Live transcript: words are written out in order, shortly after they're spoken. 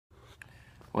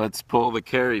Let's pull the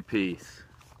carry piece.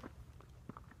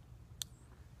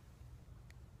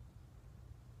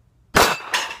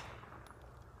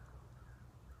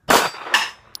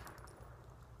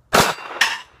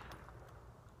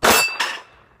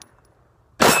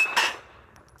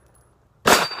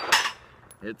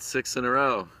 It's 6 in a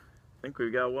row. I think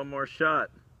we've got one more shot.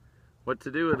 What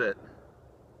to do with it?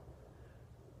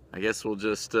 I guess we'll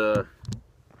just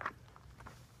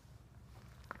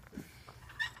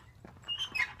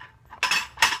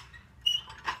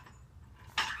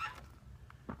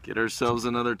get ourselves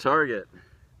another target.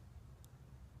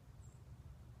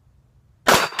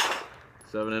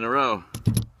 7 in a row.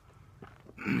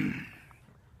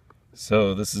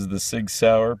 So this is the SIG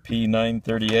Sauer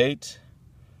P238.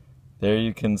 There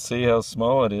you can see how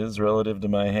small it is relative to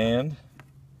my hand.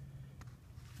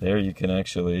 There you can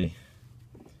actually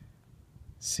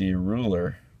see a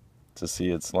ruler to see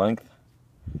its length.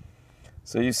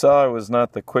 So you saw I was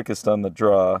not the quickest on the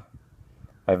draw.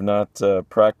 I've not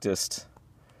practiced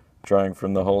drawing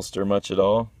from the holster much at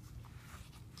all.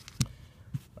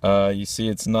 You see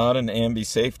it's not an ambi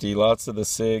safety. Lots of the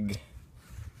SIG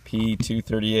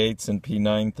P238s and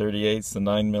P938s, the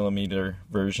 9mm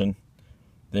version.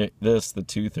 This, the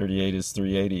 238, is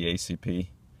 380 ACP.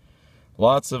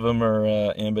 Lots of them are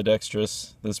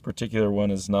ambidextrous. This particular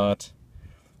one is not.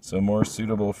 So more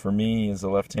suitable for me as a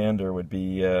left-hander would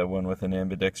be one with an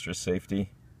ambidextrous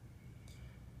safety.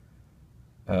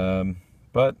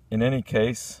 But in any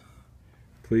case,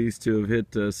 pleased to have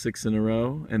hit 6 in a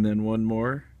row, and then one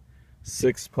more.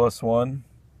 6 plus 1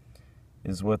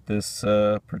 is what this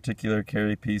particular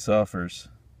carry piece offers.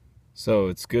 So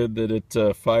it's good that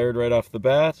it fired right off the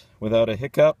bat without a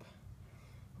hiccup.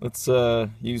 Let's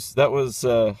use, that was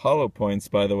hollow points,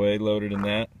 by the way, loaded in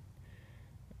that.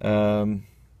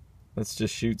 Let's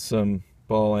just shoot some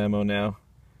ball ammo now.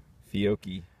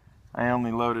 Fiocchi. I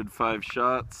only loaded 5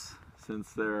 shots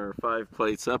since there are 5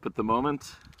 plates up at the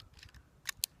moment.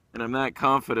 And I'm that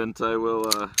confident I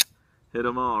will hit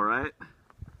them all, right?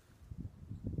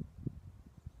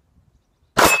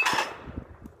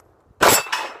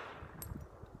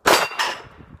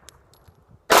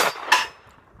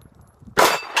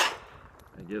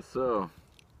 I guess so.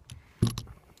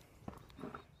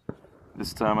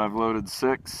 This time I've loaded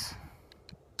 6.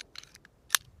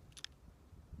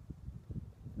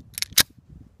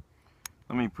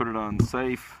 Let me put it on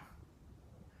safe.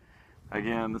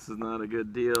 Again, this is not a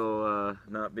good deal,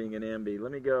 not being an ambi.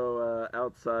 Let me go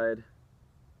outside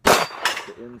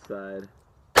to inside.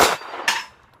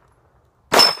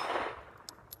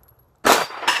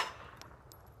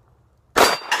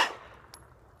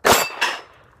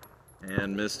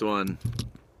 And missed one.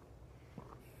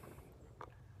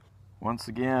 Once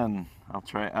again, I'll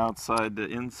try outside to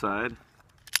inside.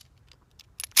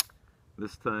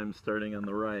 This time starting on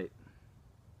the right.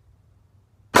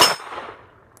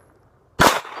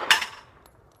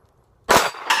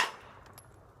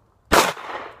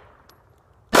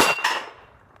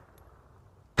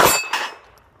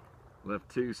 Left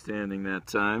 2 standing that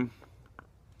time.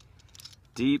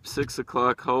 Deep 6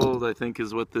 o'clock hold, I think,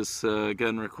 is what this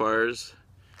gun requires.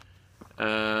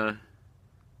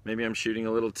 Maybe I'm shooting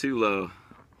a little too low.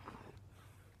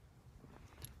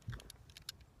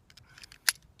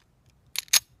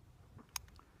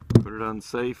 Put it on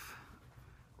safe.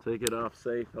 Take it off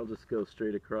safe. I'll just go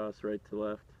straight across, right to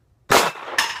left.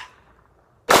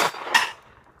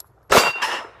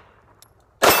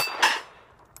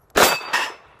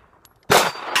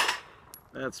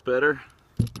 That's better.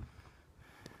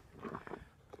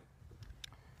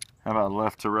 How about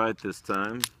left to right this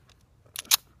time?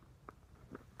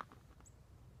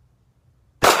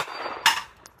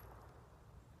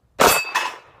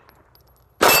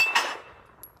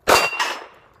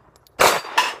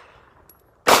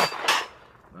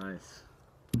 Nice.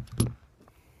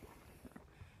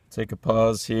 Take a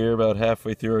pause here about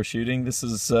halfway through our shooting. This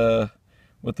is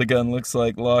what the gun looks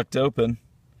like locked open.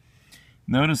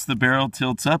 Notice the barrel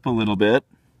tilts up a little bit.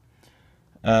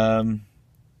 That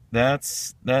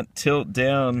tilt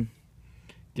down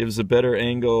gives a better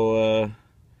angle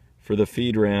for the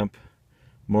feed ramp.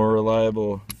 More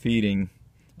reliable feeding,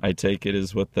 I take it,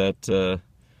 is what that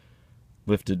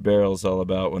lifted barrel is all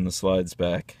about when the slide's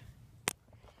back.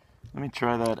 Let me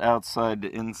try that outside to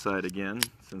inside again,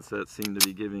 since that seemed to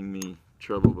be giving me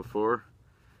trouble before.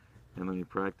 And let me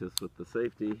practice with the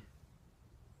safety.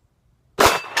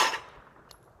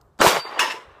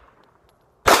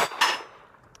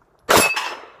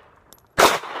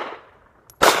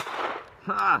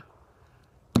 Ha!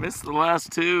 Missed the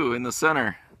last 2 in the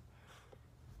center.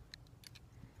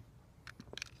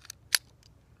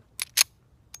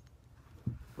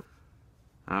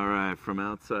 All right, from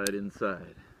outside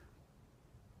inside.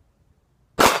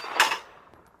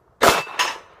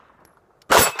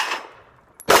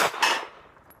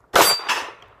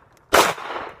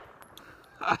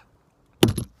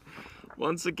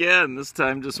 Once again, this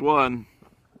time just one.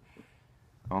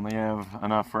 Only have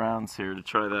enough rounds here to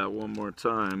try that one more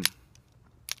time.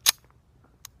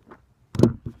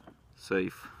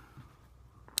 Safe.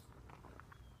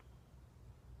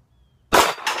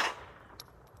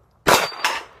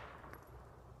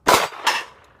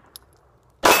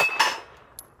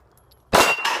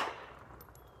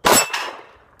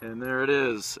 And there it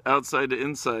is, outside to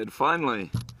inside,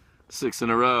 finally. 6 in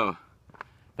a row.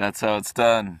 That's how it's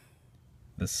done.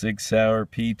 The SIG Sauer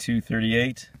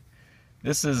P238.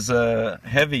 This is a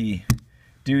heavy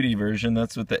duty version.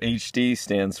 That's what the HD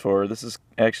stands for. This is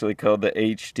actually called the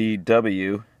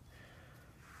HDW.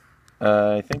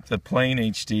 I think the plain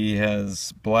HD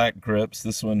has black grips.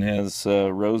 This one has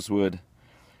rosewood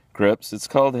grips. It's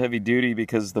called heavy duty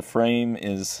because the frame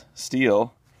is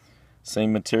steel,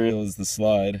 same material as the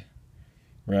slide,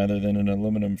 rather than an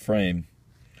aluminum frame.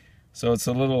 So it's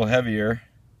a little heavier,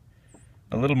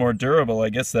 a little more durable, I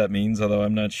guess that means, although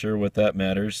I'm not sure what that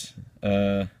matters.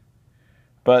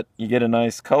 But you get a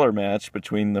nice color match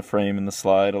between the frame and the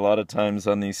slide. A lot of times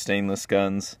on these stainless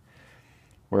guns,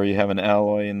 where you have an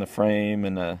alloy in the frame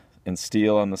and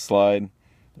steel on the slide,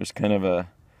 there's kind of a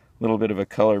little bit of a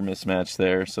color mismatch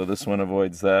there, so this one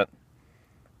avoids that.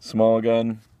 Small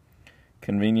gun,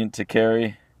 convenient to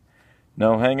carry.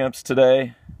 No hang-ups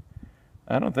today.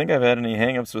 I don't think I've had any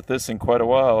hang-ups with this in quite a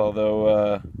while,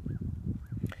 although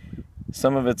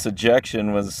some of its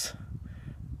ejection was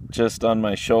just on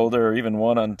my shoulder, or even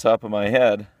one on top of my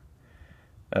head.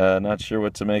 Not sure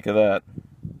what to make of that.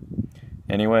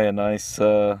 Anyway, a nice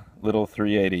little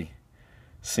 380.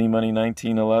 C-Money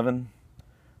 1911,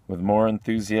 with more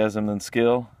enthusiasm than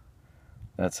skill.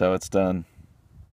 That's how it's done.